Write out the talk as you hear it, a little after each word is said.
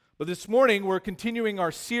But this morning, we're continuing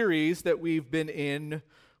our series that we've been in,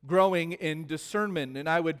 Growing in Discernment. And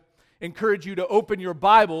I would encourage you to open your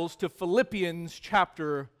Bibles to Philippians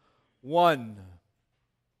chapter 1.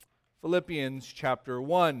 Philippians chapter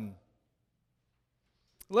 1.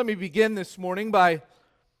 Let me begin this morning by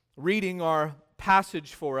reading our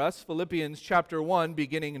passage for us, Philippians chapter 1,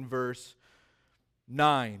 beginning in verse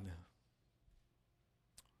 9.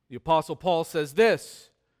 The Apostle Paul says this,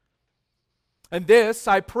 "And this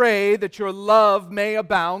I pray, that your love may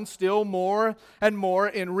abound still more and more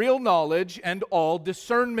in real knowledge and all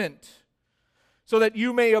discernment, so that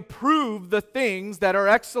you may approve the things that are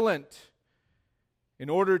excellent, in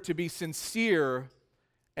order to be sincere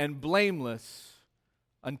and blameless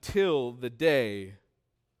until the day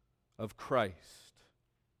of Christ."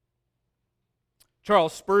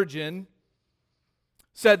 Charles Spurgeon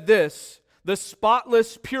said this, "The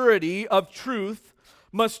spotless purity of truth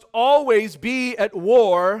must always be at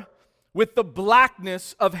war with the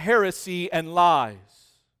blackness of heresy and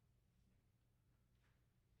lies."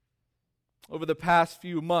 Over the past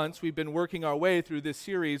few months, we've been working our way through this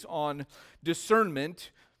series on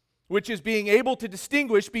discernment, which is being able to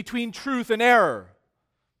distinguish between truth and error.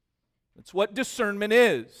 That's what discernment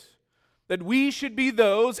is. That we should be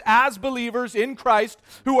those, as believers in Christ,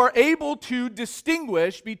 who are able to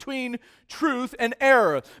distinguish between truth and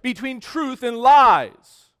error, between truth and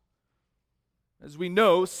lies. As we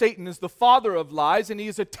know, Satan is the father of lies, and he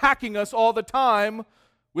is attacking us all the time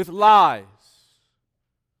with lies.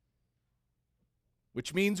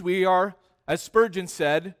 Which means we are, as Spurgeon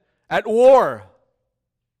said, at war.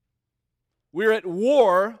 We're at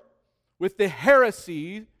war with the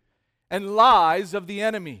heresy and lies of the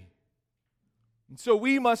enemy. And so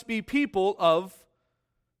we must be people of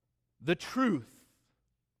the truth.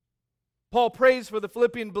 Paul prays for the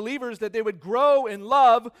Philippian believers that they would grow in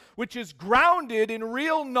love, which is grounded in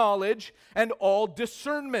real knowledge and all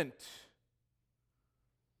discernment.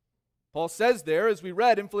 Paul says there, as we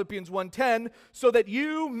read in Philippians 1:10, so that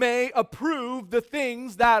you may approve the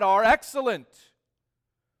things that are excellent.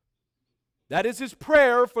 That is his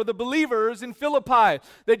prayer for the believers in Philippi,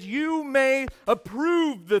 that you may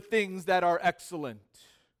approve the things that are excellent.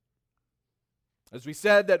 As we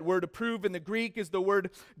said, that word approve in the Greek is the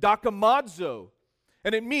word dokimazo,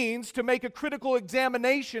 and it means to make a critical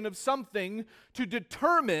examination of something to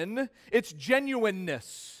determine its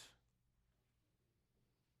genuineness,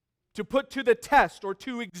 to put to the test or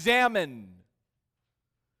to examine.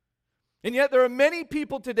 And yet there are many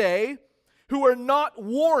people today who are not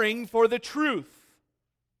warring for the truth.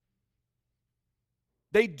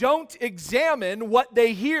 They don't examine what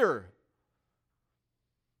they hear,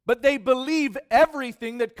 but they believe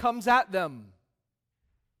everything that comes at them,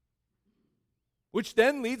 which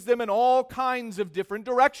then leads them in all kinds of different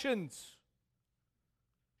directions.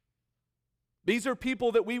 These are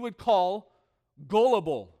people that we would call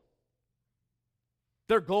gullible.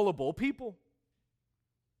 They're gullible people.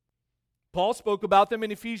 Paul spoke about them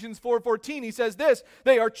in Ephesians 4:14. He says this,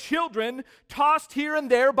 "They are children tossed here and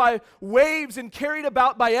there by waves and carried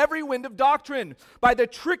about by every wind of doctrine, by the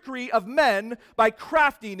trickery of men, by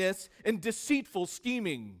craftiness and deceitful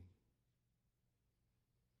scheming."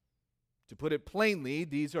 To put it plainly,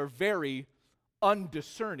 these are very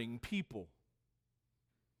undiscerning people.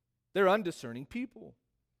 They're undiscerning people.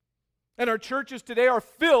 And our churches today are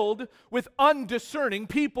filled with undiscerning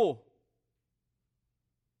people.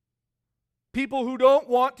 People who don't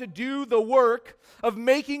want to do the work of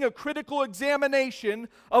making a critical examination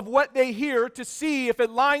of what they hear to see if it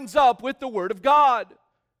lines up with the Word of God.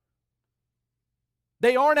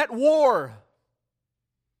 They aren't at war.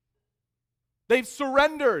 They've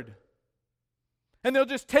surrendered. And they'll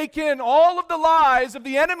just take in all of the lies of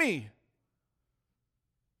the enemy.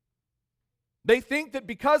 They think that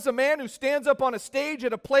because a man who stands up on a stage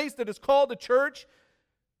at a place that is called a church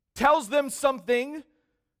tells them something,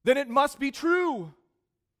 then it must be true.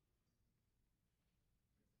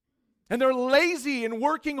 And they're lazy in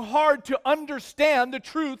working hard to understand the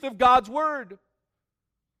truth of God's Word.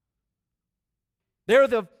 They're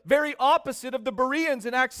the very opposite of the Bereans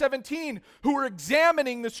in Acts 17, who were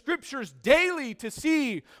examining the Scriptures daily to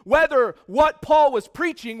see whether what Paul was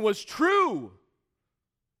preaching was true.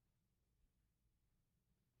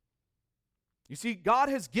 You see, God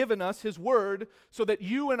has given us His Word so that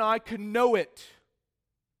you and I can know it.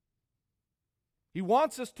 He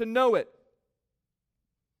wants us to know it.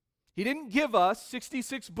 He didn't give us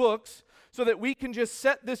 66 books so that we can just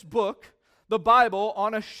set this book, the Bible,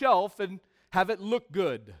 on a shelf and have it look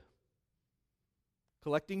good,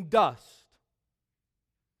 collecting dust.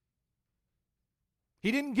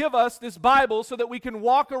 He didn't give us this Bible so that we can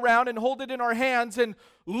walk around and hold it in our hands and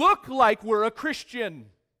look like we're a Christian.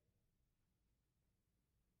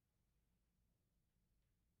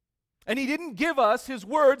 And He didn't give us His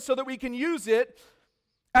Word so that we can use it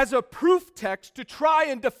as a proof text to try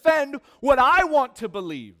and defend what I want to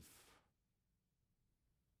believe.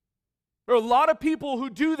 There are a lot of people who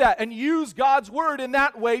do that and use God's Word in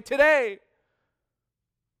that way today.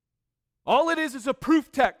 All it is a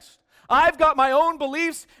proof text. I've got my own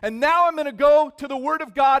beliefs, and now I'm going to go to the Word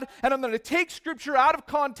of God, and I'm going to take Scripture out of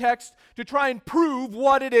context to try and prove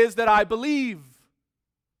what it is that I believe.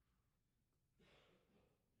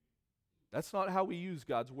 That's not how we use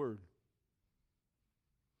God's Word.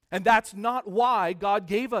 And that's not why God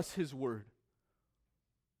gave us His Word.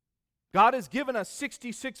 God has given us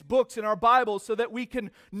 66 books in our Bible so that we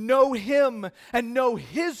can know Him and know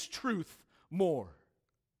His truth more.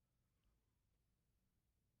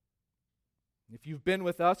 If you've been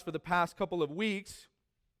with us for the past couple of weeks,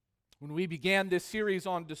 when we began this series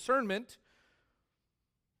on discernment,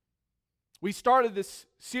 we started this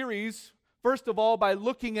series, first of all, by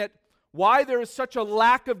looking at why there is such a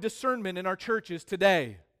lack of discernment in our churches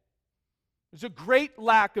today. There's a great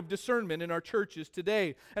lack of discernment in our churches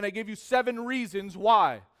today, and I gave you 7 reasons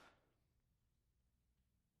why.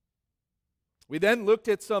 We then looked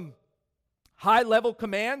at some high-level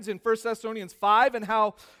commands in 1 Thessalonians 5 and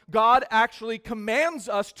how God actually commands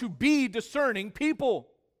us to be discerning people.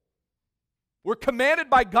 We're commanded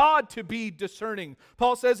by God to be discerning.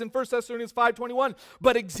 Paul says in 1 Thessalonians 5:21,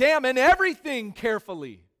 but examine everything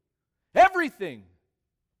carefully. Everything.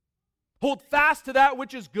 Hold fast to that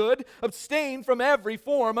which is good. Abstain from every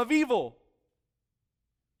form of evil.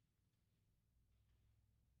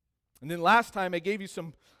 And then last time I gave you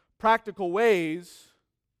some practical ways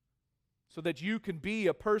so that you can be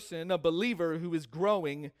a person, a believer who is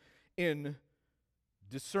growing in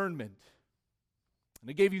discernment. And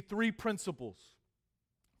I gave you 3 principles.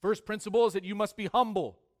 First principle is that you must be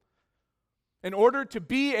humble. In order to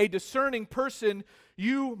be a discerning person,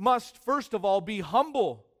 you must first of all be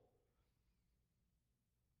humble.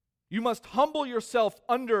 You must humble yourself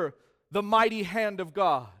under the mighty hand of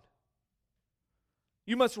God.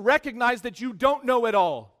 You must recognize that you don't know it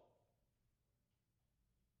all.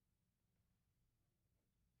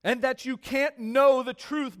 And that you can't know the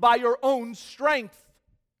truth by your own strength.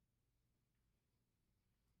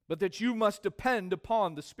 But that you must depend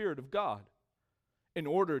upon the Spirit of God in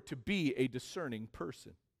order to be a discerning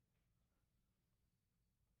person.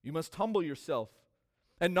 You must humble yourself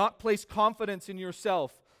and not place confidence in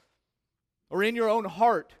yourself or in your own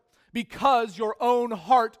heart, because your own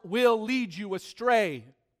heart will lead you astray.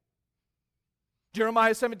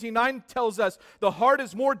 Jeremiah 17:9 tells us, the heart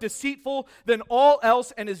is more deceitful than all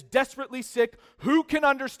else and is desperately sick. Who can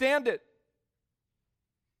understand it?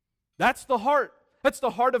 That's the heart. That's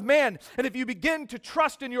the heart of man. And if you begin to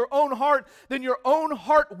trust in your own heart, then your own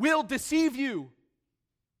heart will deceive you.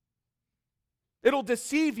 It'll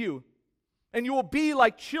deceive you. And you will be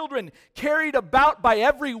like children carried about by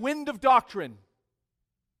every wind of doctrine.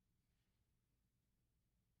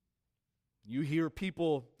 You hear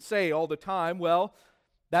people say all the time, well,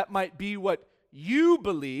 that might be what you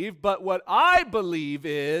believe, but what I believe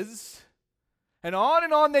is, and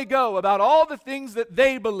on they go about all the things that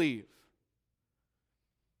they believe.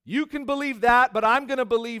 You can believe that, but I'm going to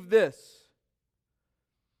believe this.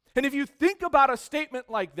 And if you think about a statement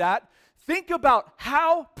like that, think about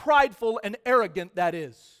how prideful and arrogant that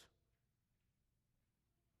is.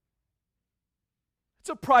 It's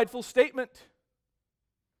a prideful statement.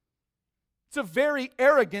 It's a very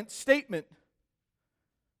arrogant statement.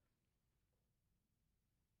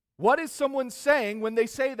 What is someone saying when they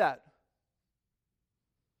say that?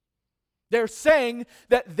 They're saying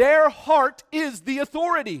that their heart is the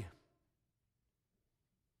authority.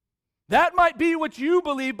 That might be what you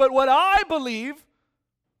believe, but what I believe,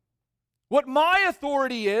 what my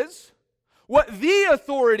authority is, what the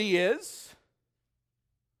authority is,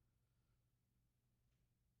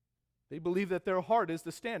 they believe that their heart is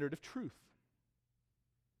the standard of truth.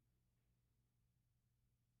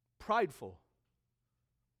 Prideful.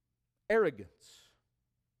 Arrogance.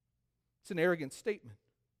 It's an arrogant statement.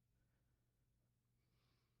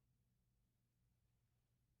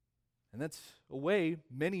 And that's a way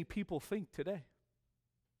many people think today.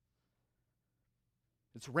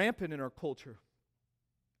 It's rampant in our culture.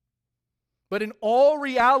 But in all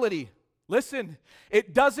reality, listen,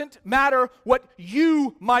 it doesn't matter what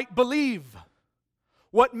you might believe.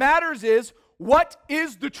 What matters is, what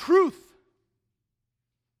is the truth?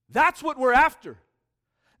 That's what we're after.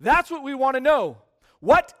 That's what we want to know.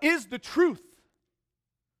 What is the truth?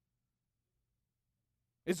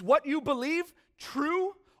 Is what you believe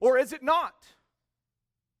true or is it not?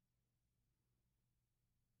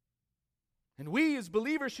 And we as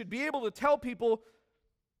believers should be able to tell people,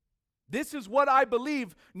 this is what I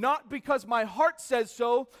believe, not because my heart says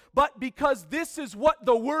so, but because this is what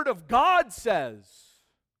the Word of God says.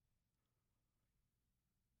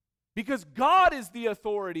 Because God is the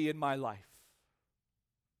authority in my life.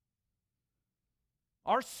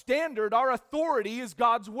 Our standard, our authority is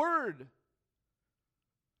God's Word.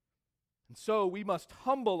 And so we must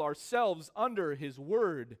humble ourselves under His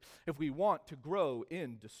Word if we want to grow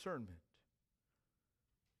in discernment.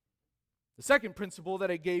 The second principle that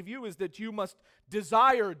I gave you is that you must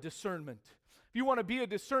desire discernment. If you want to be a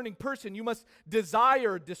discerning person, you must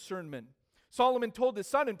desire discernment. Solomon told his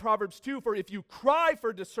son in Proverbs 2, for if you cry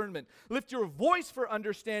for discernment, lift your voice for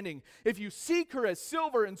understanding, if you seek her as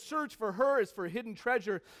silver and search for her as for hidden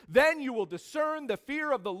treasure, then you will discern the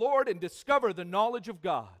fear of the Lord and discover the knowledge of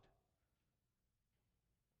God.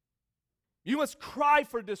 You must cry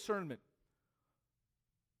for discernment.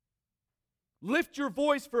 Lift your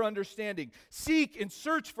voice for understanding. Seek and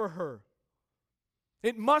search for her.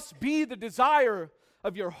 It must be the desire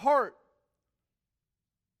of your heart.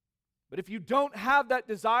 But if you don't have that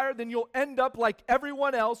desire, then you'll end up like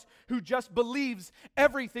everyone else who just believes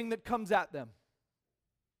everything that comes at them.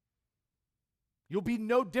 You'll be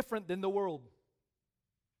no different than the world.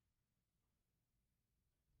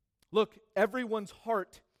 Look, everyone's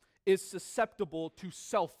heart is susceptible to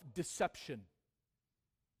self-deception.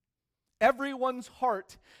 Everyone's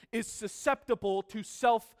heart is susceptible to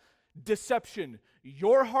self-deception.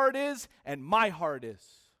 Your heart is, and my heart is.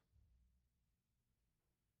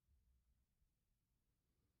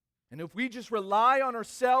 And if we just rely on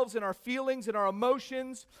ourselves and our feelings and our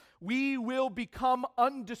emotions, we will become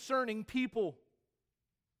undiscerning people.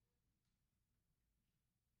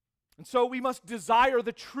 And so we must desire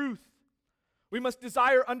the truth. We must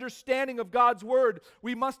desire understanding of God's Word.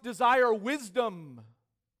 We must desire wisdom.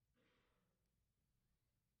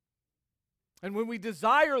 And when we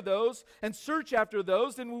desire those and search after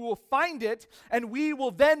those, then we will find it, and we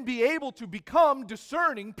will then be able to become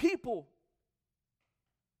discerning people.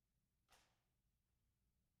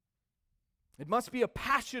 It must be a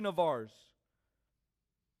passion of ours.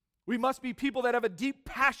 We must be people that have a deep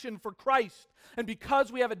passion for Christ. And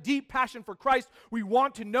because we have a deep passion for Christ, we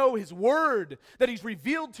want to know His Word that He's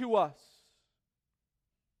revealed to us.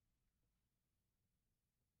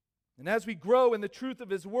 And as we grow in the truth of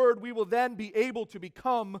His Word, we will then be able to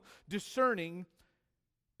become discerning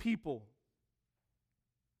people.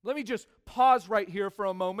 Let me just pause right here for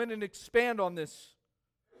a moment and expand on this.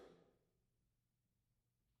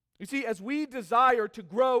 You see, as we desire to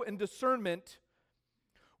grow in discernment,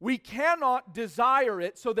 we cannot desire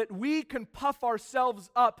it so that we can puff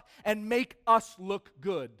ourselves up and make us look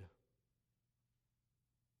good.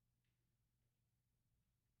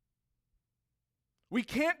 We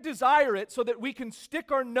can't desire it so that we can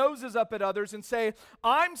stick our noses up at others and say,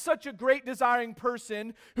 I'm such a great desiring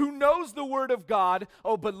person who knows the Word of God.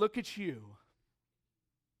 Oh, but look at you.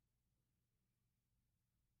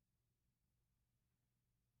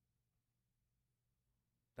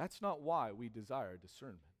 That's not why we desire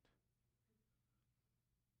discernment.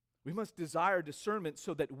 We must desire discernment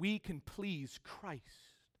so that we can please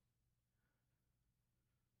Christ.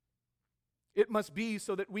 It must be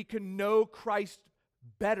so that we can know Christ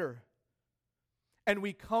better. And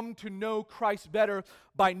we come to know Christ better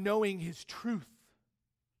by knowing His truth.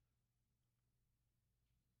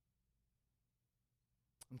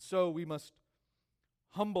 And so we must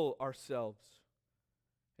humble ourselves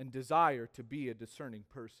and desire to be a discerning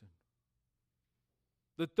person.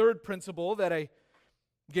 The third principle that I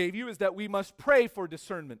gave you is that we must pray for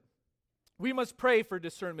discernment. We must pray for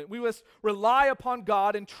discernment. We must rely upon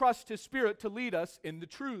God and trust His Spirit to lead us in the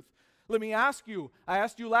truth. Let me ask you, I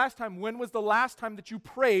asked you last time, when was the last time that you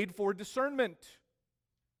prayed for discernment?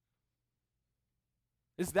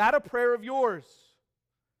 Is that a prayer of yours?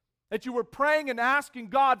 That you were praying and asking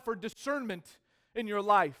God for discernment in your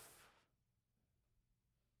life?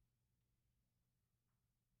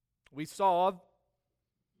 We saw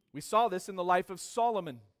this in the life of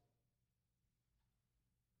Solomon.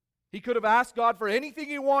 He could have asked God for anything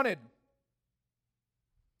he wanted.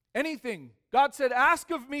 Anything. God said, ask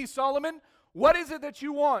of me, Solomon, what is it that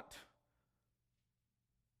you want?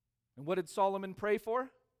 And what did Solomon pray for?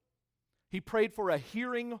 He prayed for a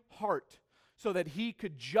hearing heart so that he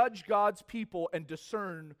could judge God's people and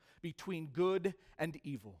discern between good and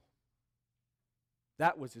evil.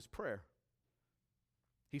 That was his prayer.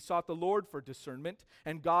 He sought the Lord for discernment,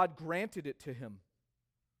 and God granted it to him.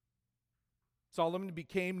 Solomon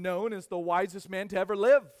became known as the wisest man to ever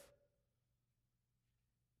live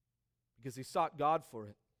because he sought God for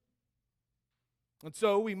it. And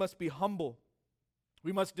so we must be humble.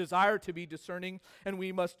 We must desire to be discerning, and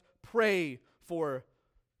we must pray for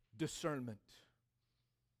discernment.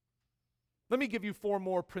 Let me give you four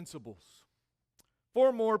more principles.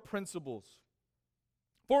 Four more principles.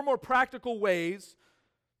 Four more practical ways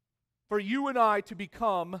for you and I to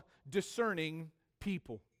become discerning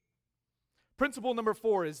people. Principle number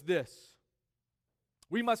 4 is this: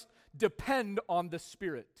 we must depend on the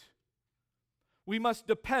Spirit. We must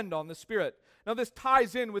depend on the Spirit. Now, this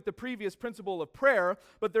ties in with the previous principle of prayer,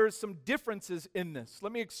 but there are some differences in this.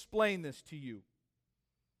 Let me explain this to you.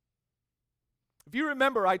 If you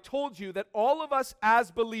remember, I told you that all of us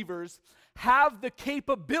as believers have the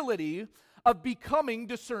capability of becoming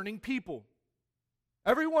discerning people.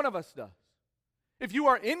 Every one of us does. If you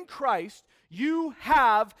are in Christ, you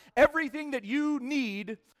have everything that you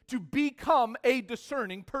need to become a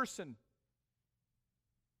discerning person.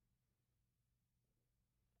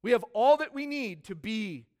 We have all that we need to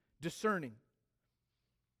be discerning.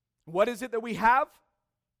 What is it that we have?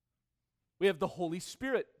 We have the Holy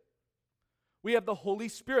Spirit. We have the Holy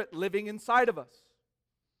Spirit living inside of us.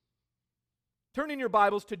 Turn in your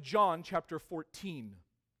Bibles to John chapter 14.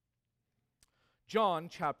 John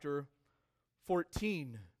chapter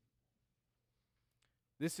 14.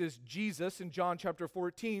 This is Jesus in John chapter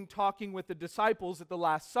 14 talking with the disciples at the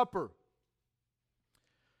Last Supper.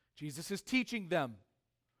 Jesus is teaching them.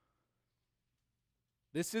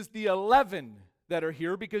 This is the 11 that are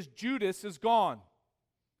here because Judas is gone.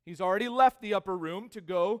 He's already left the upper room to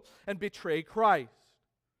go and betray Christ.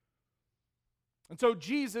 And so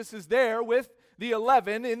Jesus is there with the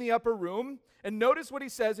 11 in the upper room. And notice what he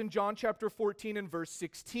says in John chapter 14 and verse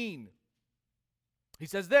 16. He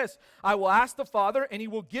says this: I will ask the Father, and he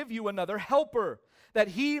will give you another helper, that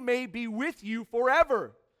he may be with you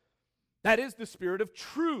forever. That is the Spirit of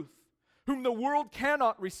truth, whom the world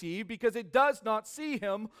cannot receive because it does not see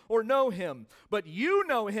him or know him. But you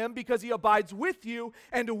know him because he abides with you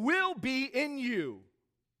and will be in you.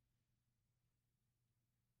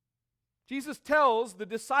 Jesus tells the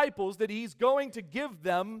disciples that he's going to give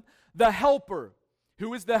them the helper.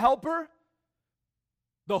 Who is the helper?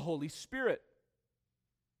 The Holy Spirit.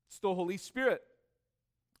 It's the Holy Spirit.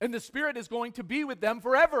 And the Spirit is going to be with them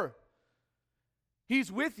forever.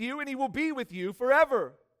 He's with you and he will be with you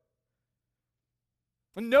forever.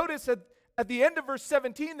 And notice at the end of verse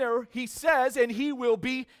 17 there, he says, and he will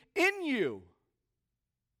be in you.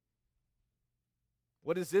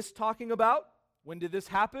 What is this talking about? When did this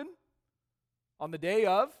happen? On the day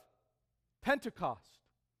of Pentecost.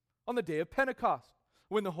 On the day of Pentecost,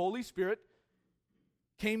 when the Holy Spirit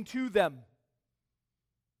came to them.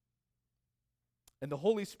 And the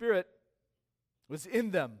Holy Spirit was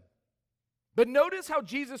in them. But notice how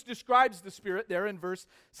Jesus describes the Spirit there in verse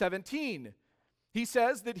 17. He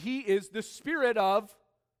says that he is the Spirit of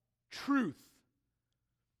truth.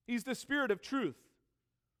 He's the Spirit of truth.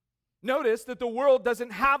 Notice that the world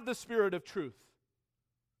doesn't have the Spirit of truth.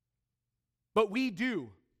 But we do.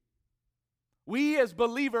 We as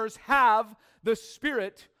believers have the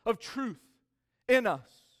Spirit of truth in us.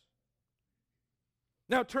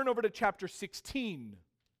 Now turn over to chapter 16.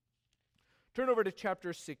 Turn over to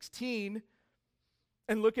chapter 16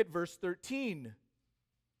 and look at verse 13.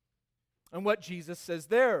 And what Jesus says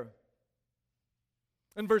there.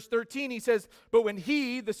 In verse 13 he says, but when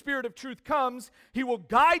he, the Spirit of truth, comes, he will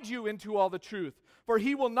guide you into all the truth. For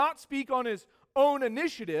he will not speak on his own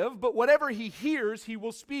initiative, but whatever he hears he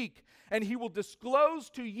will speak. And he will disclose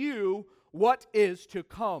to you what is to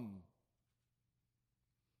come.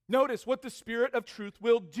 Notice what the Spirit of truth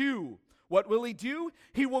will do. What will he do?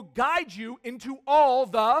 He will guide you into all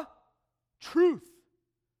the truth.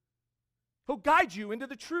 He'll guide you into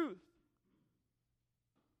the truth.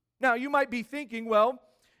 Now, you might be thinking, well,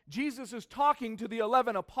 Jesus is talking to the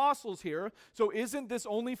 11 apostles here, so isn't this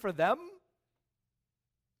only for them?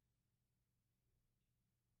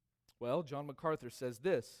 Well, John MacArthur says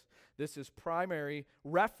this. This is primary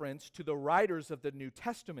reference to the writers of the New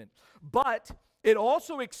Testament. But it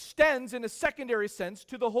also extends in a secondary sense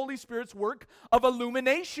to the Holy Spirit's work of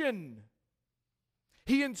illumination.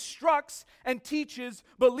 He instructs and teaches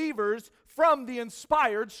believers from the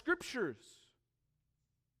inspired Scriptures.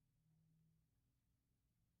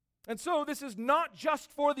 And so this is not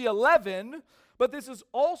just for the 11, but this is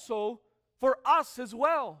also for us as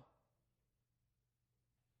well.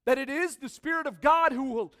 That it is the Spirit of God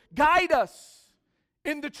who will guide us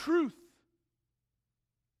in the truth.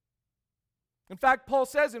 In fact, Paul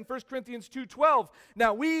says in 1 Corinthians 2:12,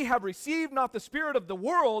 "Now we have received not the spirit of the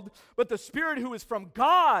world, but the Spirit who is from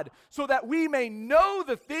God, so that we may know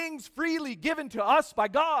the things freely given to us by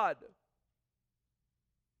God.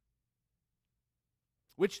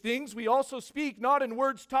 Which things we also speak, not in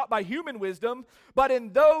words taught by human wisdom, but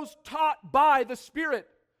in those taught by the Spirit."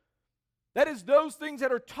 That is, those things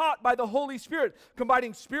that are taught by the Holy Spirit,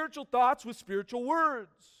 combining spiritual thoughts with spiritual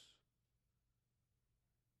words.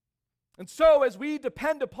 And so, as we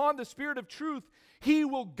depend upon the Spirit of truth, He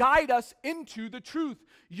will guide us into the truth.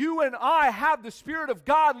 You and I have the Spirit of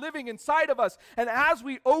God living inside of us. And as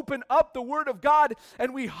we open up the Word of God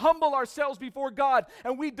and we humble ourselves before God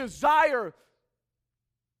and we desire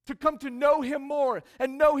to come to know Him more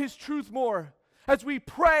and know His truth more, as we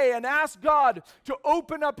pray and ask God to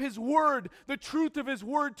open up His Word, the truth of His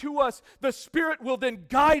Word to us, the Spirit will then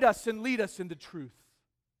guide us and lead us into truth.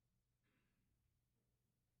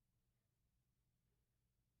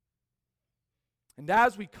 And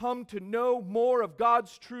as we come to know more of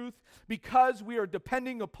God's truth, because we are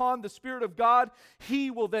depending upon the Spirit of God,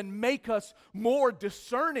 He will then make us more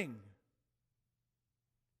discerning.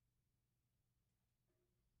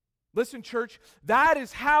 Listen, church, that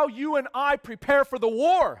is how you and I prepare for the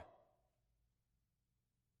war.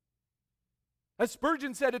 As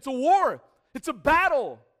Spurgeon said, it's a war. It's a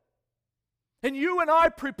battle. And you and I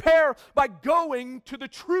prepare by going to the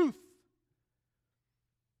truth.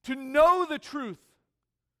 To know the truth.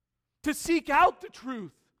 To seek out the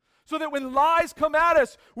truth. So that when lies come at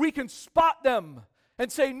us, we can spot them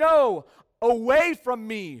and say, "No, away from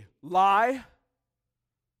me, lie.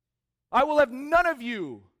 I will have none of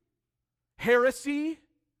you. Heresy.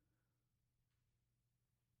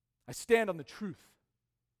 I stand on the truth."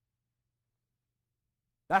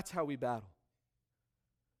 That's how we battle.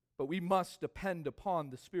 But we must depend upon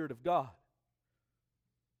the Spirit of God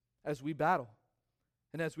as we battle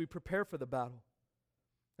and as we prepare for the battle.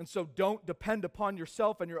 And so don't depend upon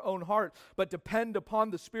yourself and your own heart, but depend upon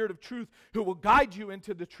the Spirit of truth who will guide you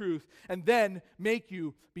into the truth and then make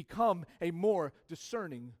you become a more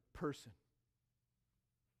discerning person.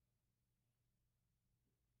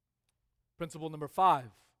 Principle number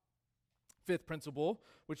 5. Fifth principle,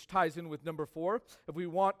 which ties in with number 4. If we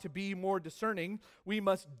want to be more discerning, we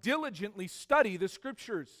must diligently study the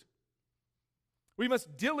Scriptures. We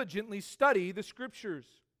must diligently study the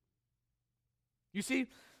Scriptures. You see,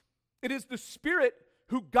 it is the Spirit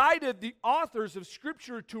who guided the authors of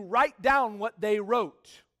Scripture to write down what they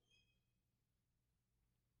wrote.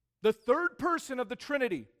 The third person of the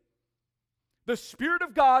Trinity, the Spirit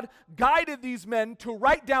of God, guided these men to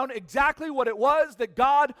write down exactly what it was that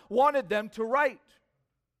God wanted them to write.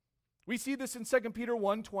 We see this in 2 Peter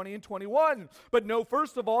 1:20 and 21. "But know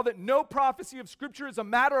first of all that no prophecy of Scripture is a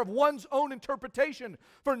matter of one's own interpretation.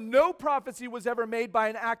 For no prophecy was ever made by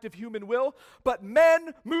an act of human will, but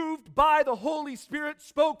men moved by the Holy Spirit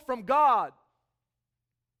spoke from God."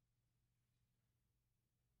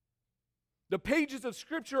 The pages of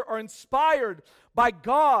Scripture are inspired by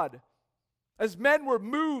God, as men were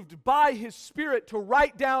moved by His Spirit to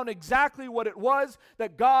write down exactly what it was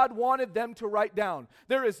that God wanted them to write down.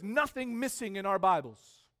 There is nothing missing in our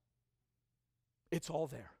Bibles. It's all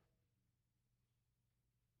there.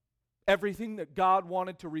 Everything that God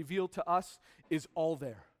wanted to reveal to us is all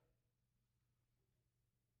there.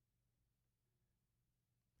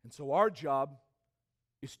 And so our job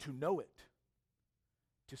is to know it,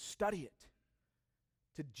 to study it,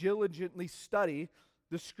 to diligently study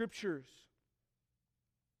the Scriptures.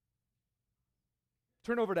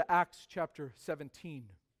 Turn over to Acts chapter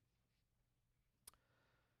 17.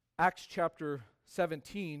 Acts chapter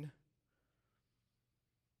 17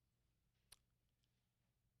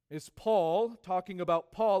 is Paul, talking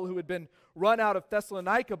about Paul who had been run out of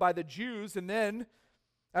Thessalonica by the Jews, and then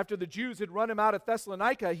after the Jews had run him out of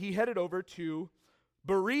Thessalonica, he headed over to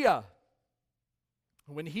Berea.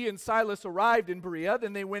 When he and Silas arrived in Berea,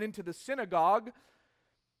 then they went into the synagogue.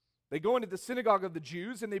 They go into the synagogue of the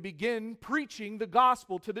Jews and they begin preaching the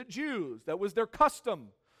gospel to the Jews. That was their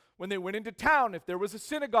custom. When they went into town, if there was a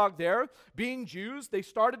synagogue there, being Jews, they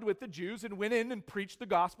started with the Jews and went in and preached the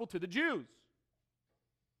gospel to the Jews.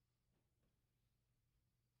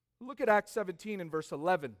 Look at Acts 17 and verse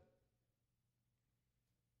 11.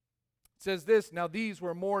 It says this, "Now these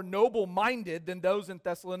were more noble-minded than those in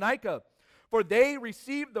Thessalonica, for they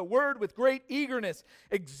received the word with great eagerness,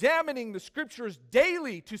 examining the Scriptures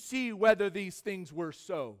daily to see whether these things were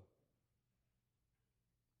so."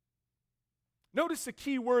 Notice the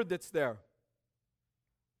key word that's there.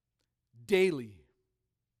 Daily.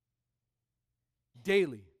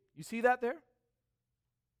 Daily. You see that there?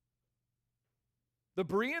 The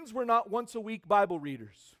Bereans were not once a week Bible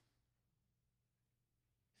readers.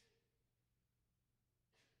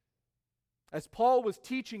 As Paul was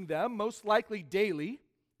teaching them, most likely daily,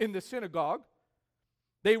 in the synagogue,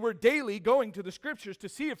 they were daily going to the Scriptures to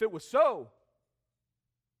see if it was so.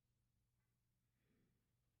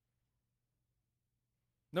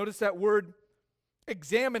 Notice that word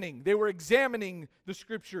examining. They were examining the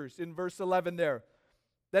Scriptures in verse 11 there.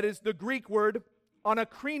 That is the Greek word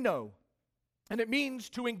anakrino. And it means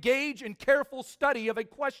to engage in careful study of a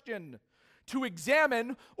question, to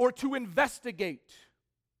examine or to investigate.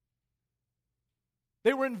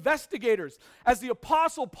 They were investigators. As the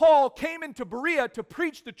Apostle Paul came into Berea to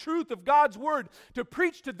preach the truth of God's Word, to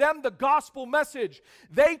preach to them the gospel message,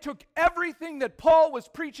 they took everything that Paul was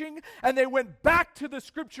preaching and they went back to the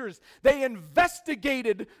Scriptures. They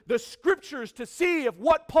investigated the Scriptures to see if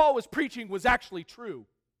what Paul was preaching was actually true.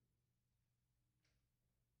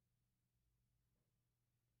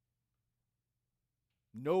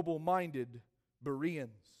 Noble-minded Bereans.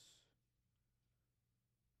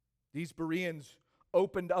 These Bereans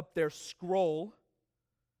opened up their scroll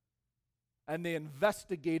and they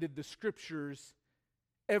investigated the Scriptures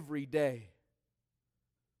every day.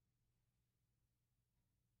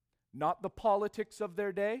 Not the politics of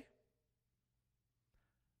their day,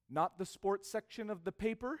 not the sports section of the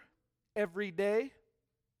paper every day,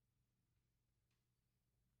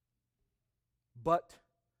 but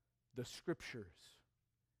the Scriptures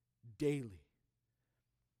daily,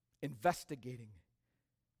 investigating,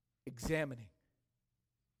 examining.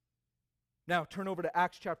 Now, turn over to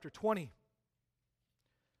Acts chapter 20.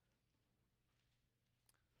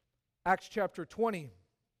 Acts chapter 20.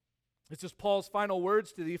 This is Paul's final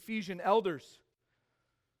words to the Ephesian elders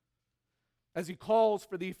as he calls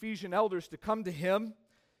for the Ephesian elders to come to him.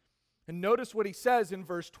 And notice what he says in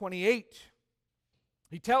verse 28.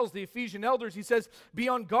 He tells the Ephesian elders, he says, "Be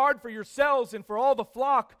on guard for yourselves and for all the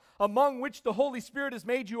flock among which the Holy Spirit has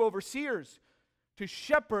made you overseers, to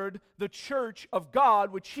shepherd the church of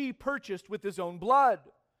God which he purchased with his own blood.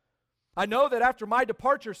 I know that after my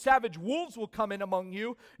departure savage wolves will come in among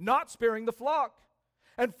you, not sparing the flock.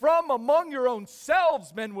 And from among your own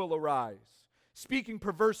selves men will arise, speaking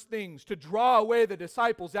perverse things to draw away the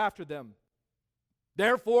disciples after them.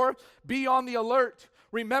 Therefore, be on the alert.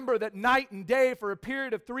 Remember that night and day for a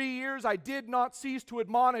period of 3 years I did not cease to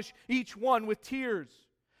admonish each one with tears."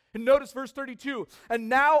 And notice verse 32. "And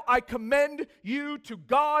now I commend you to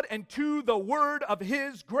God and to the word of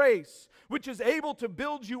his grace, which is able to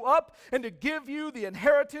build you up and to give you the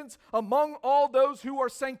inheritance among all those who are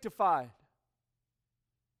sanctified."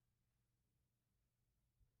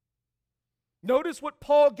 Notice what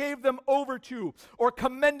Paul gave them over to or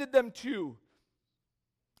commended them to.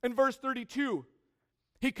 In verse 32,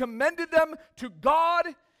 he commended them to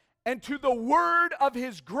God and to the word of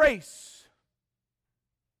his grace.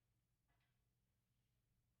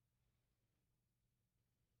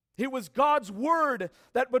 It was God's word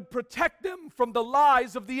that would protect them from the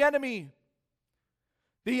lies of the enemy.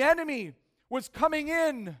 The enemy was coming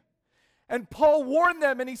in, and Paul warned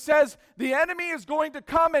them, and he says, the enemy is going to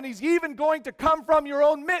come, and he's even going to come from your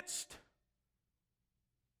own midst.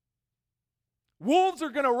 Wolves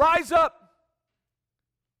are going to rise up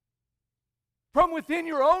from within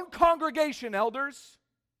your own congregation, elders.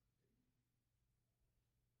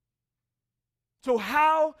 So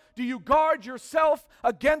how do you guard yourself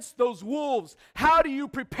against those wolves? How do you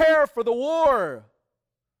prepare for the war?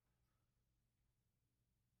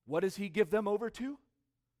 What does he give them over to?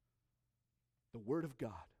 The Word of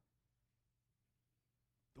God.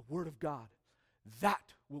 The Word of God.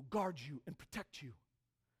 That will guard you and protect you.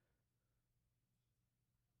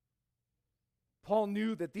 Paul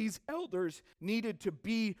knew that these elders needed to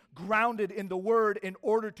be grounded in the Word in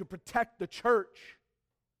order to protect the church.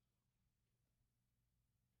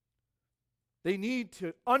 They need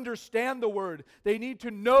to understand the Word. They need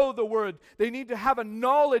to know the Word. They need to have a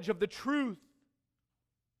knowledge of the truth.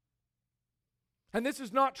 And this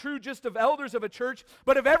is not true just of elders of a church,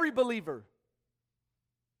 but of every believer.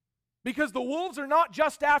 Because the wolves are not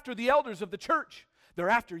just after the elders of the church, they're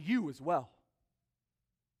after you as well.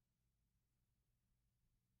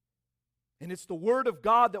 And it's the Word of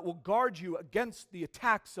God that will guard you against the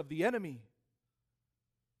attacks of the enemy.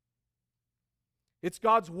 It's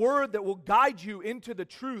God's Word that will guide you into the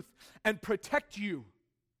truth and protect you.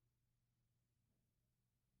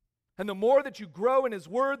 And the more that you grow in His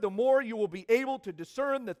Word, the more you will be able to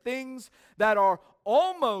discern the things that are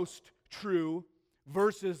almost true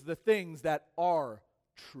versus the things that are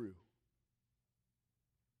true.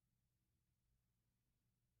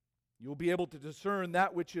 You'll be able to discern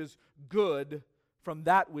that which is good from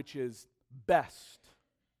that which is best.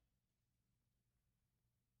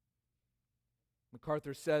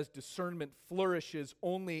 MacArthur says discernment flourishes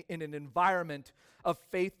only in an environment of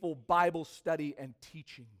faithful Bible study and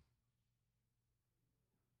teaching.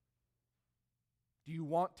 Do you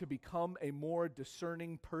want to become a more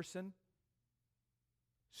discerning person?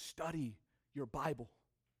 Study your Bible.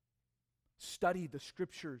 Study the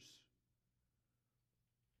Scriptures.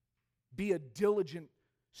 Be a diligent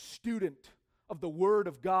student of the Word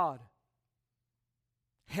of God,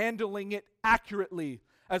 handling it accurately,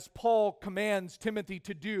 as Paul commands Timothy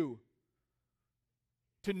to do.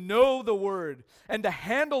 To know the Word and to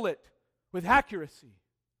handle it with accuracy.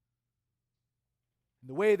 And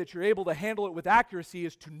the way that you're able to handle it with accuracy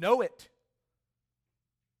is to know it,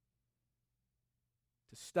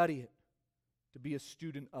 to study it, to be a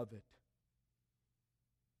student of it.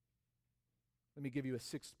 Let me give you a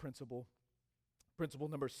sixth principle. Principle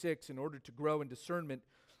number 6, in order to grow in discernment,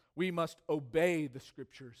 we must obey the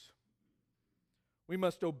Scriptures. We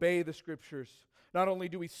must obey the Scriptures. Not only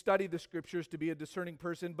do we study the Scriptures to be a discerning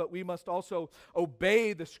person, but we must also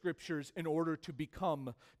obey the Scriptures in order to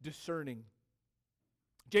become discerning.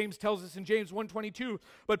 James tells us in James 1:22,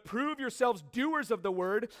 "But prove yourselves doers of the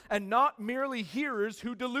word and not merely hearers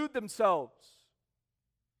who delude themselves."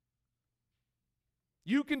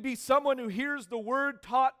 You can be someone who hears the word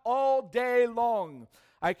taught all day long.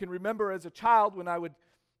 I can remember as a child when I would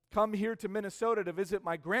come here to Minnesota to visit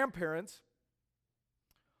my grandparents,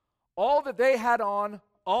 all that they had on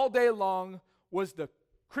all day long was the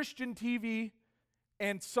Christian TV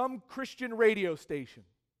and some Christian radio station.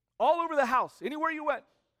 All over the house, anywhere you went,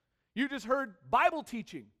 you just heard Bible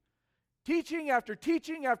teaching. Teaching after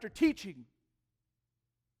teaching after teaching.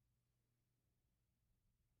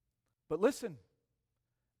 But listen,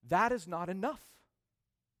 that is not enough.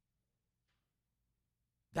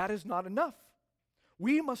 That is not enough.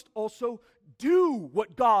 We must also do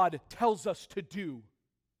what God tells us to do.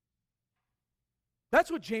 That's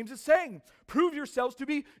what James is saying. Prove yourselves to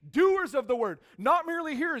be doers of the word, not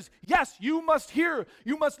merely hearers. Yes, you must hear,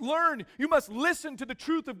 you must learn, you must listen to the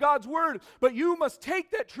truth of God's word, but you must take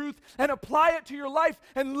that truth and apply it to your life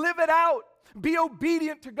and live it out. Be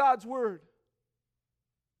obedient to God's word.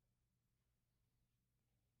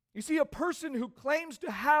 You see, a person who claims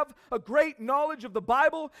to have a great knowledge of the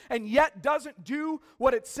Bible and yet doesn't do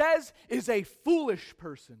what it says is a foolish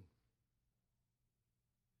person.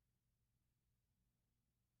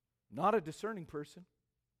 Not a discerning person.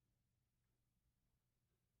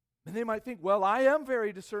 And they might think, well, I am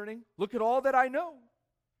very discerning. Look at all that I know.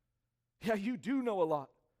 Yeah, you do know a lot,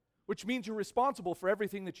 which means you're responsible for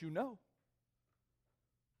everything that you know.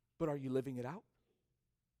 But are you living it out?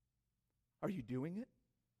 Are you doing it?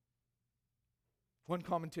 One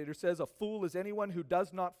commentator says, a fool is anyone who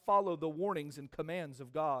does not follow the warnings and commands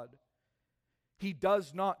of God. He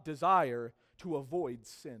does not desire to avoid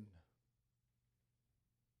sin.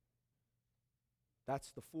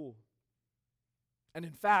 That's the fool. And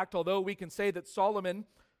in fact, although we can say that Solomon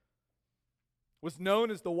was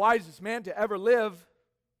known as the wisest man to ever live,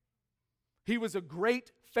 he was a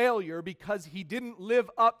great failure because he didn't live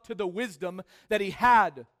up to the wisdom that he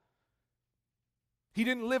had. He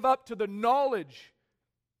didn't live up to the knowledge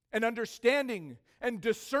and understanding and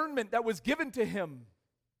discernment that was given to him.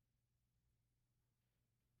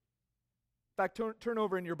 In fact, turn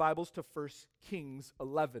over in your Bibles to 1 Kings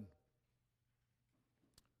 11.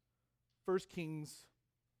 1 Kings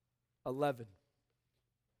 11.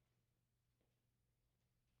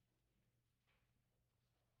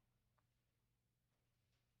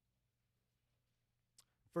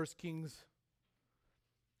 First Kings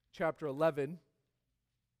chapter 11.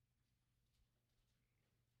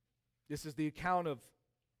 This is the account of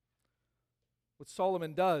what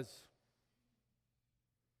Solomon does.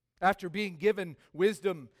 After being given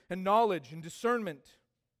wisdom and knowledge and discernment,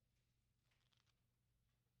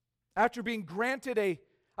 after being granted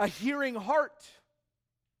a hearing heart,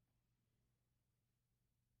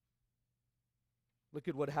 look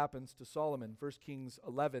at what happens to Solomon. 1 Kings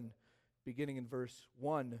 11, beginning in verse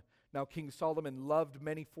 1. Now King Solomon loved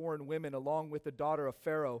many foreign women along with the daughter of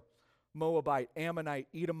Pharaoh, Moabite, Ammonite,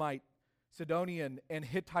 Edomite, Sidonian, and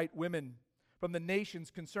Hittite women from the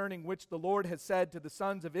nations concerning which the Lord has said to the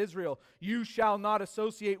sons of Israel, you shall not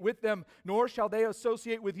associate with them, nor shall they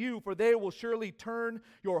associate with you, for they will surely turn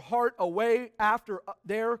your heart away after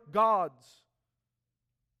their gods.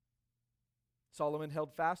 Solomon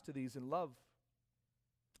held fast to these in love.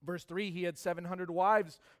 Verse 3, he had 700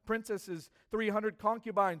 wives, princesses, 300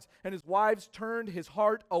 concubines, and his wives turned his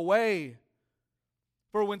heart away.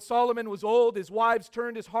 For when Solomon was old, his wives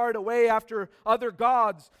turned his heart away after other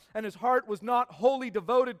gods, and his heart was not wholly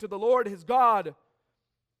devoted to the Lord his God,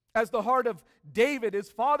 as the heart of David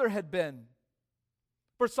his father had been.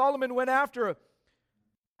 For Solomon went after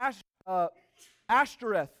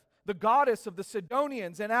Ashtoreth, the goddess of the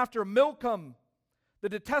Sidonians, and after Milcom, the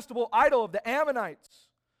detestable idol of the Ammonites.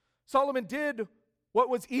 Solomon did what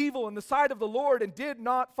was evil in the sight of the Lord, and did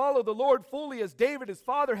not follow the Lord fully as David his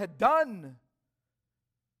father had done.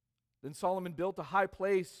 Then Solomon built a high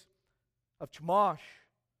place of Chemosh,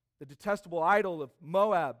 the detestable idol of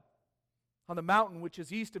Moab, on the mountain which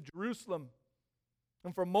is east of Jerusalem,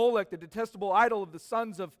 and for Molech, the detestable idol of the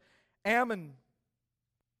sons of Ammon.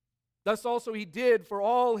 Thus also he did for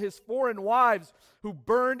all his foreign wives who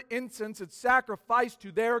burned incense and sacrificed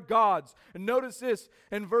to their gods. And notice this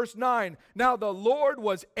in verse 9. Now the Lord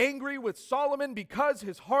was angry with Solomon because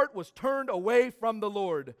his heart was turned away from the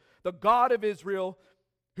Lord, the God of Israel,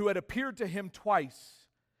 who had appeared to him twice,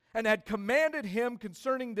 and had commanded him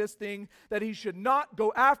concerning this thing, that he should not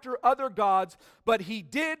go after other gods, but he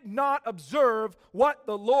did not observe what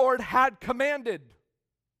the Lord had commanded.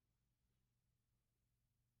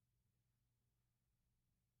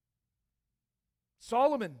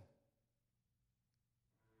 Solomon,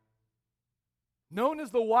 known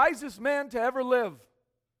as the wisest man to ever live,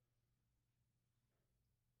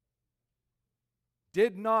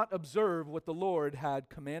 did not observe what the Lord had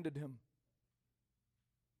commanded him.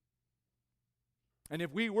 And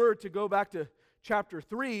if we were to go back to chapter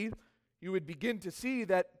 3, you would begin to see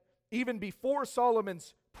that even before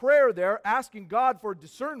Solomon's prayer there, asking God for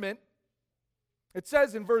discernment, it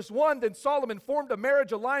says in verse 1, then Solomon formed a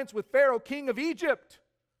marriage alliance with Pharaoh, king of Egypt.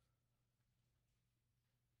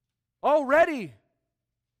 Already,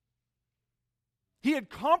 he had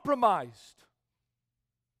compromised.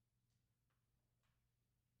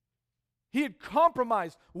 He had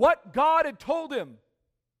compromised what God had told him.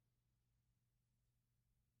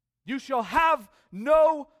 You shall have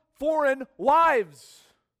no foreign wives.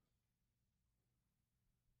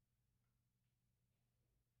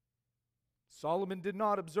 Solomon did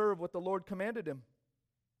not observe what the Lord commanded him.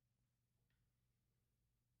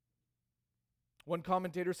 One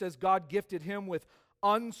commentator says God gifted him with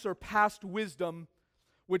unsurpassed wisdom,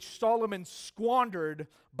 which Solomon squandered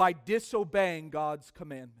by disobeying God's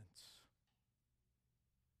commandments.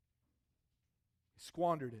 He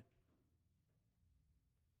squandered it.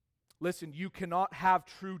 Listen, you cannot have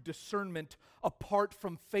true discernment apart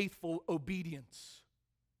from faithful obedience.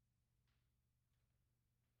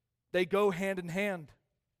 They go hand in hand.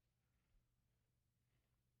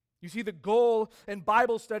 You see, the goal in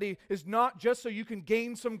Bible study is not just so you can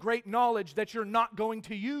gain some great knowledge that you're not going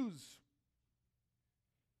to use.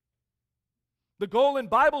 The goal in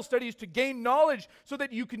Bible study is to gain knowledge so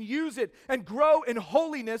that you can use it and grow in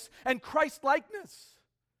holiness and Christ-likeness.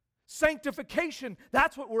 Sanctification,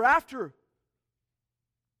 that's what we're after.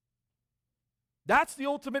 That's the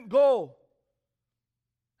ultimate goal.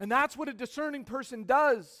 And that's what a discerning person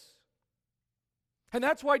does. And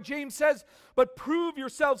that's why James says, but prove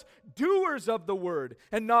yourselves doers of the word,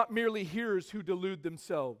 and not merely hearers who delude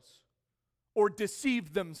themselves or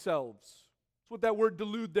deceive themselves. That's what that word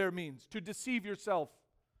delude there means, to deceive yourself.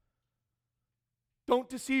 Don't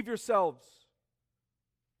deceive yourselves.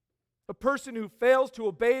 A person who fails to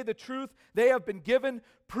obey the truth they have been given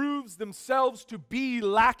proves themselves to be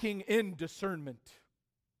lacking in discernment.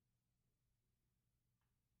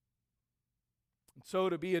 So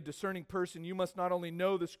to be a discerning person, you must not only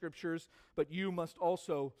know the Scriptures, but you must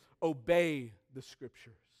also obey the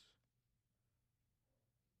Scriptures.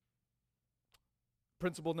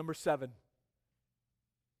 Principle number 7.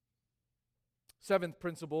 Seventh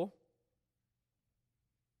principle.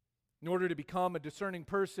 In order to become a discerning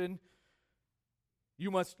person,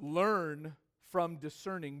 you must learn from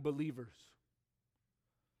discerning believers.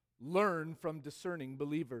 Learn from discerning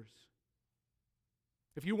believers.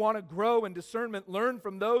 If you want to grow in discernment, learn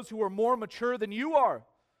from those who are more mature than you are,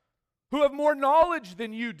 who have more knowledge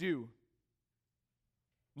than you do.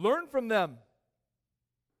 Learn from them.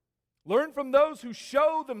 Learn from those who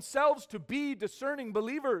show themselves to be discerning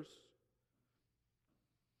believers.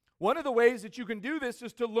 One of the ways that you can do this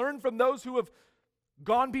is to learn from those who have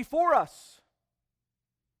gone before us.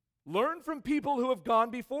 Learn from people who have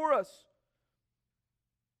gone before us.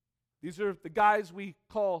 These are the guys we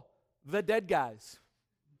call the dead guys.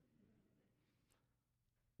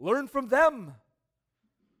 Learn from them.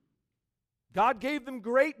 God gave them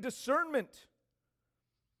great discernment.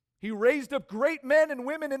 He raised up great men and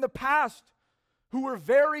women in the past who were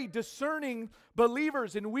very discerning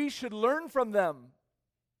believers, and we should learn from them.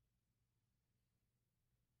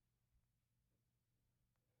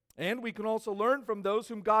 And we can also learn from those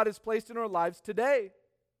whom God has placed in our lives today.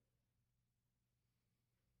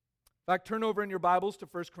 In fact, turn over in your Bibles to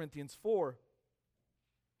 1 Corinthians 4.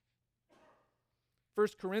 1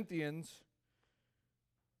 Corinthians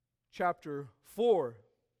chapter 4.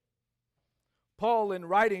 Paul, in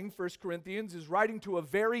writing 1 Corinthians, is writing to a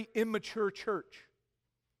very immature church.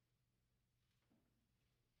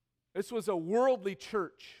 This was a worldly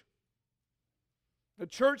church. A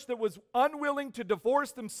church that was unwilling to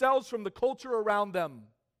divorce themselves from the culture around them.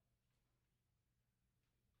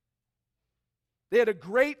 They had a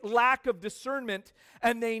great lack of discernment,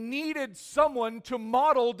 and they needed someone to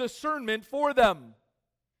model discernment for them.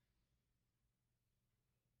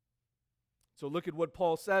 So look at what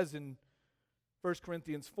Paul says in 1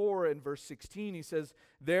 Corinthians 4 and verse 16. He says,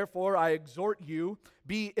 "Therefore I exhort you,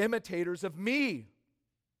 be imitators of me.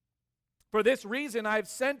 For this reason I have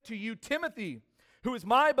sent to you Timothy, who is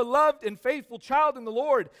my beloved and faithful child in the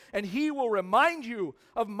Lord, and he will remind you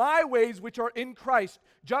of my ways which are in Christ,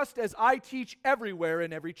 just as I teach everywhere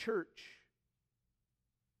in every church."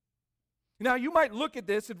 Now you might look at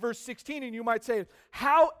this at verse 16 and you might say,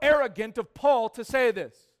 how arrogant of Paul to say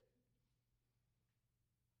this.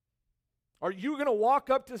 Are you going to walk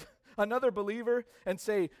up to another believer and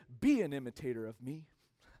say, be an imitator of me?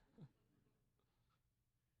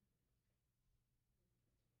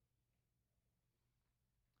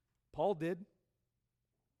 Paul did,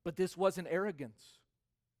 but this wasn't arrogance.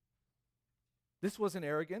 This wasn't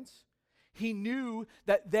arrogance. He knew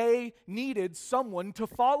that they needed someone to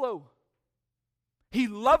follow. He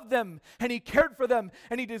loved them, and he cared for them,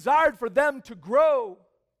 and he desired for them to grow.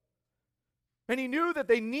 And he knew that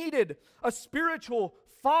they needed a spiritual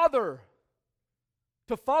father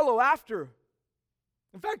to follow after.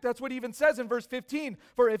 In fact, that's what he even says in verse 15.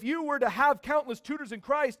 For if you were to have countless tutors in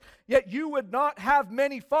Christ, yet you would not have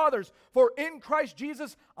many fathers. For in Christ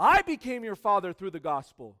Jesus, I became your father through the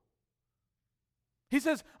gospel. He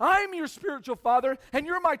says, I'm your spiritual father, and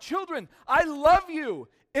you're my children. I love you.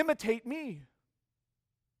 Imitate me.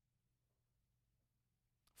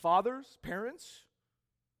 Fathers, parents,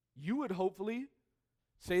 you would hopefully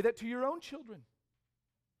say that to your own children.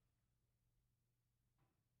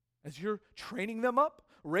 As you're training them up,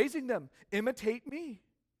 raising them, imitate me.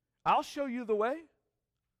 I'll show you the way.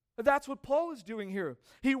 That's what Paul is doing here.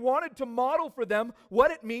 He wanted to model for them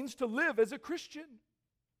what it means to live as a Christian.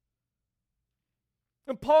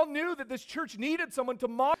 And Paul knew that this church needed someone to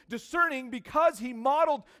model discerning because he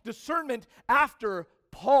modeled discernment after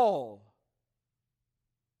Paul.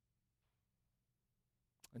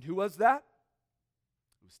 And who was that?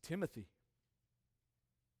 It was Timothy.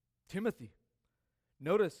 Timothy.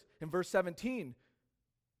 Notice in verse 17,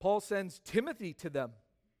 Paul sends Timothy to them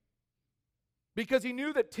because he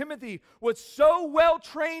knew that Timothy was so well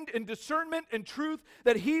trained in discernment and truth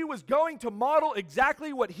that he was going to model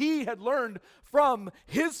exactly what he had learned from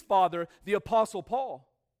his father, the Apostle Paul.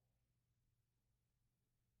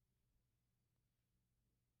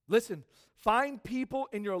 Listen, find people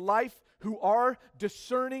in your life who are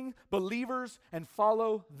discerning believers and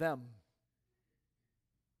follow them.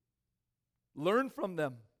 Learn from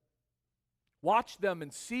them. Watch them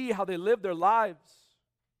and see how they live their lives.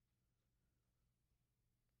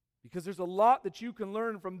 Because there's a lot that you can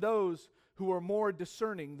learn from those who are more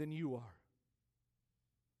discerning than you are.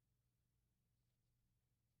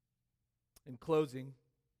 In closing,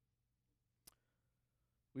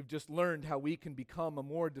 we've just learned how we can become a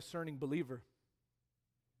more discerning believer.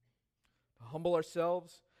 To humble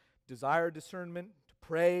ourselves, desire discernment, to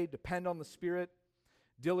pray, depend on the Spirit,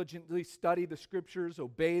 diligently study the Scriptures,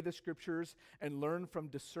 obey the Scriptures, and learn from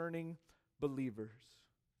discerning believers.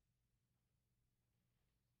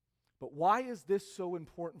 But why is this so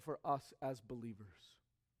important for us as believers?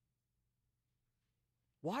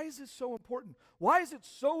 Why is this so important? Why is it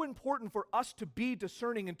so important for us to be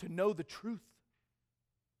discerning and to know the truth?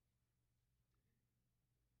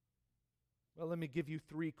 Well, let me give you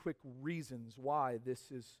 3 quick reasons why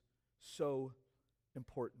this is so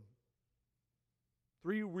important.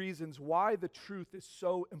 3 reasons why the truth is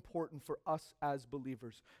so important for us as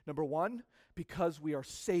believers. Number 1, because we are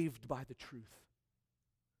saved by the truth.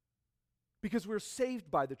 Because we're saved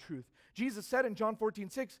by the truth. Jesus said in John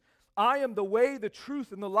 14:6, I am the way, the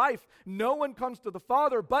truth, and the life. No one comes to the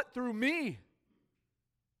Father but through me.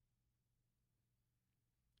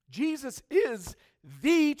 Jesus is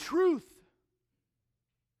the truth.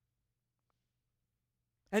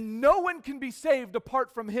 And no one can be saved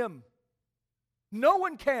apart from Him. No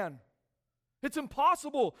one can. It's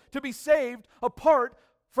impossible to be saved apart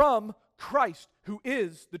from Christ, who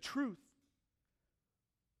is the truth.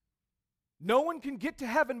 No one can get to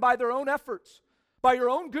heaven by their own efforts, by your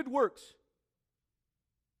own good works,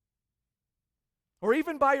 or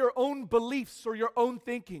even by your own beliefs or your own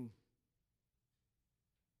thinking.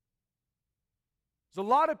 There's a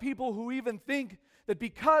lot of people who even think that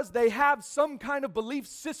because they have some kind of belief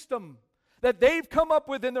system that they've come up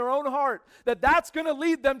with in their own heart, that that's going to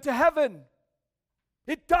lead them to heaven.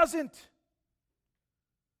 It doesn't.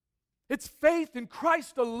 It's faith in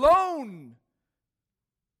Christ alone.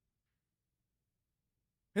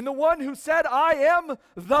 In the one who said, I am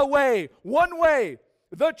the way,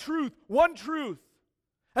 the truth, one truth,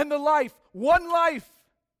 and the life, one life.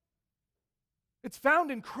 It's found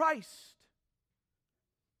in Christ.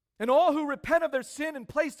 And all who repent of their sin and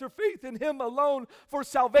place their faith in Him alone for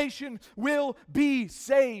salvation will be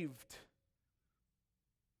saved.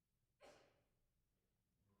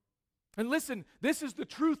 And listen, this is the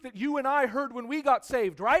truth that you and I heard when we got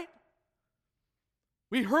saved, right?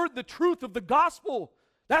 We heard the truth of the gospel.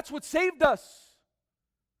 That's what saved us.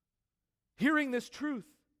 Hearing this truth.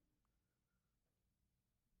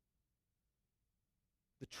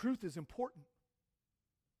 The truth is important.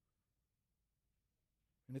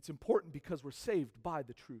 And it's important because we're saved by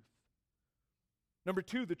the truth. Number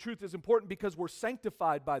two, the truth is important because we're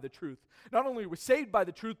sanctified by the truth. Not only are we saved by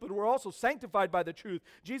the truth, but we're also sanctified by the truth.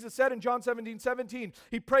 Jesus said in John 17:17,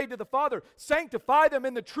 He prayed to the Father, sanctify them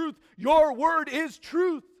in the truth. Your word is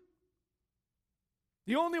truth.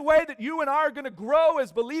 The only way that you and I are going to grow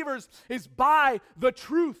as believers is by the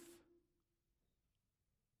truth.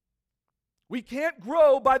 We can't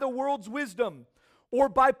grow by the world's wisdom or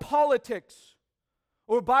by politics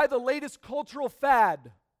or by the latest cultural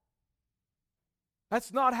fad.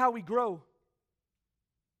 That's not how we grow.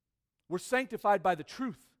 We're sanctified by the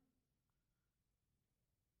truth.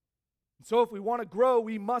 And so if we want to grow,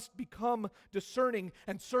 we must become discerning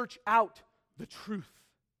and search out the truth.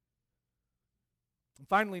 And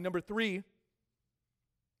finally, number three,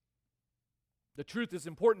 the truth is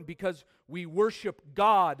important because we worship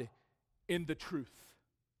God in the truth.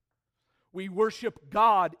 We worship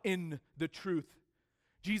God in the truth.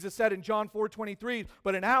 Jesus said in John 4:23,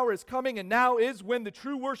 but an hour is coming and now is when the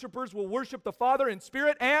true worshipers will worship the Father in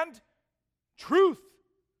spirit and truth.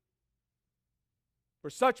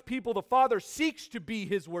 For such people the Father seeks to be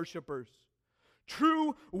His worshipers.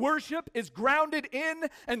 True worship is grounded in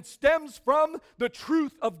and stems from the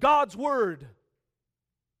truth of God's Word.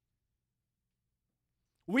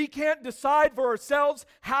 We can't decide for ourselves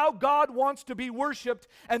how God wants to be worshiped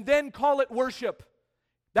and then call it worship.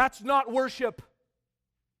 That's not worship.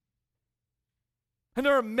 And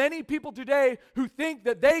there are many people today who think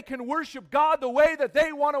that they can worship God the way that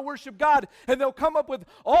they want to worship God. And they'll come up with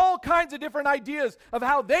all kinds of different ideas of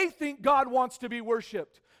how they think God wants to be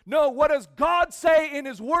worshiped. No, what does God say in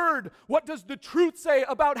His Word? What does the truth say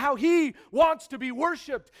about how He wants to be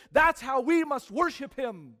worshiped? That's how we must worship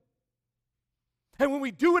Him. And when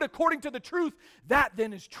we do it according to the truth, that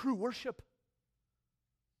then is true worship.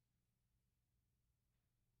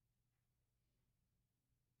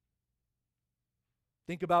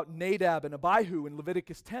 Think about Nadab and Abihu in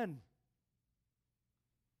Leviticus 10.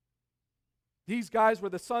 These guys were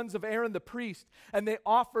the sons of Aaron the priest, and they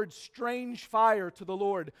offered strange fire to the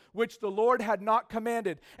Lord, which the Lord had not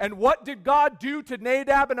commanded. And what did God do to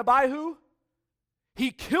Nadab and Abihu?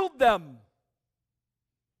 He killed them.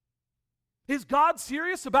 Is God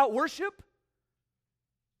serious about worship?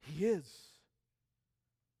 He is.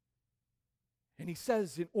 And He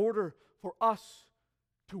says, in order for us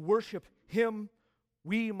to worship Him,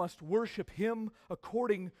 we must worship Him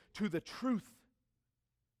according to the truth.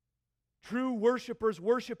 True worshipers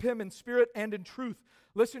worship Him in spirit and in truth.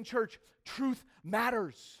 Listen, church, truth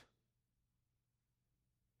matters.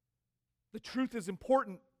 The truth is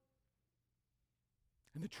important.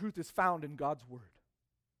 And the truth is found in God's Word.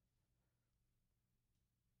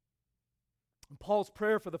 And Paul's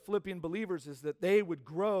prayer for the Philippian believers is that they would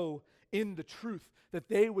grow in the truth, that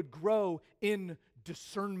they would grow in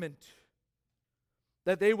discernment,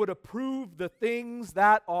 that they would approve the things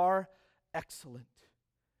that are excellent.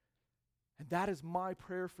 And that is my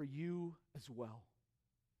prayer for you as well.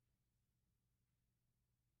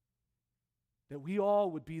 That we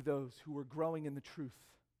all would be those who are growing in the truth.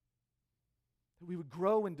 That we would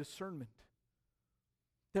grow in discernment.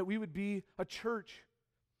 That we would be a church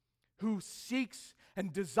who seeks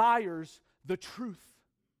and desires the truth,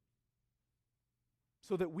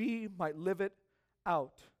 so that we might live it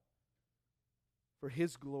out for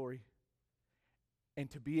His glory and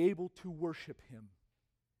to be able to worship Him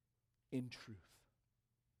in truth.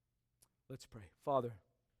 Let's pray. Father,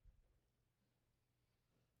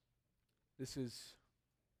 this is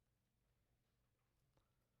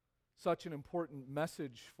such an important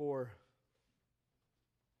message for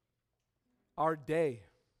our day.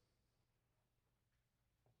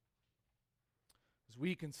 As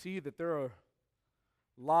we can see that there are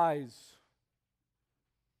lies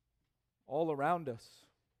all around us,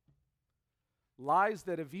 lies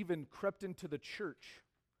that have even crept into the church,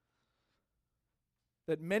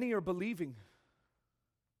 that many are believing.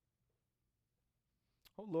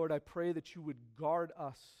 Oh Lord, I pray that you would guard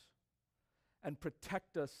us and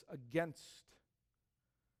protect us against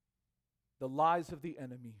the lies of the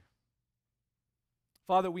enemy.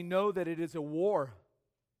 Father, we know that it is a war.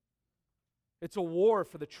 It's a war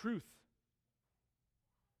for the truth.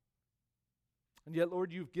 And yet,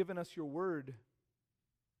 Lord, you've given us your word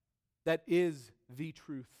that is the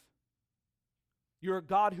truth. You're a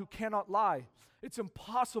God who cannot lie. It's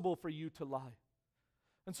impossible for you to lie.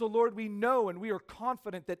 And so, Lord, we know and we are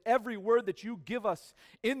confident that every word that you give us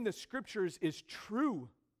in the Scriptures is true.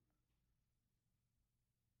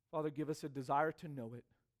 Father, give us a desire to know it.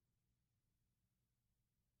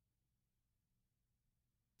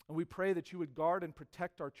 And we pray that you would guard and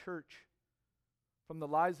protect our church from the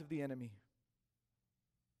lies of the enemy.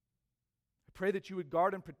 I pray that you would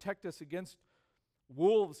guard and protect us against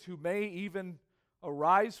wolves who may even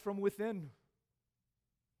arise from within.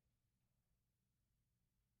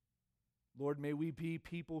 Lord, may we be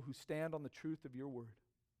people who stand on the truth of your word.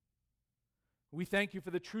 We thank you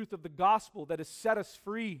for the truth of the gospel that has set us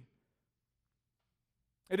free.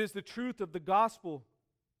 It is the truth of the gospel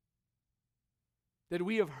that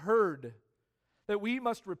we have heard, that we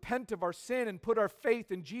must repent of our sin and put our faith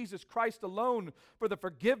in Jesus Christ alone for the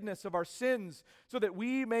forgiveness of our sins, so that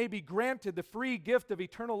we may be granted the free gift of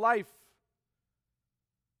eternal life.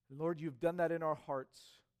 And Lord, you've done that in our hearts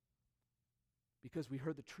because we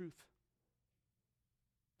heard the truth.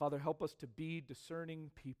 Father, help us to be discerning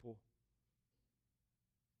people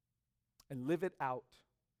and live it out,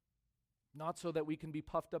 not so that we can be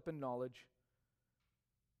puffed up in knowledge,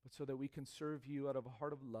 but so that we can serve you out of a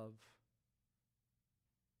heart of love,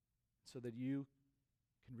 so that you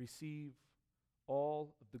can receive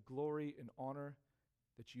all of the glory and honor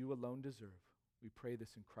that you alone deserve. We pray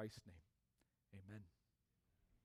this in Christ's name. Amen.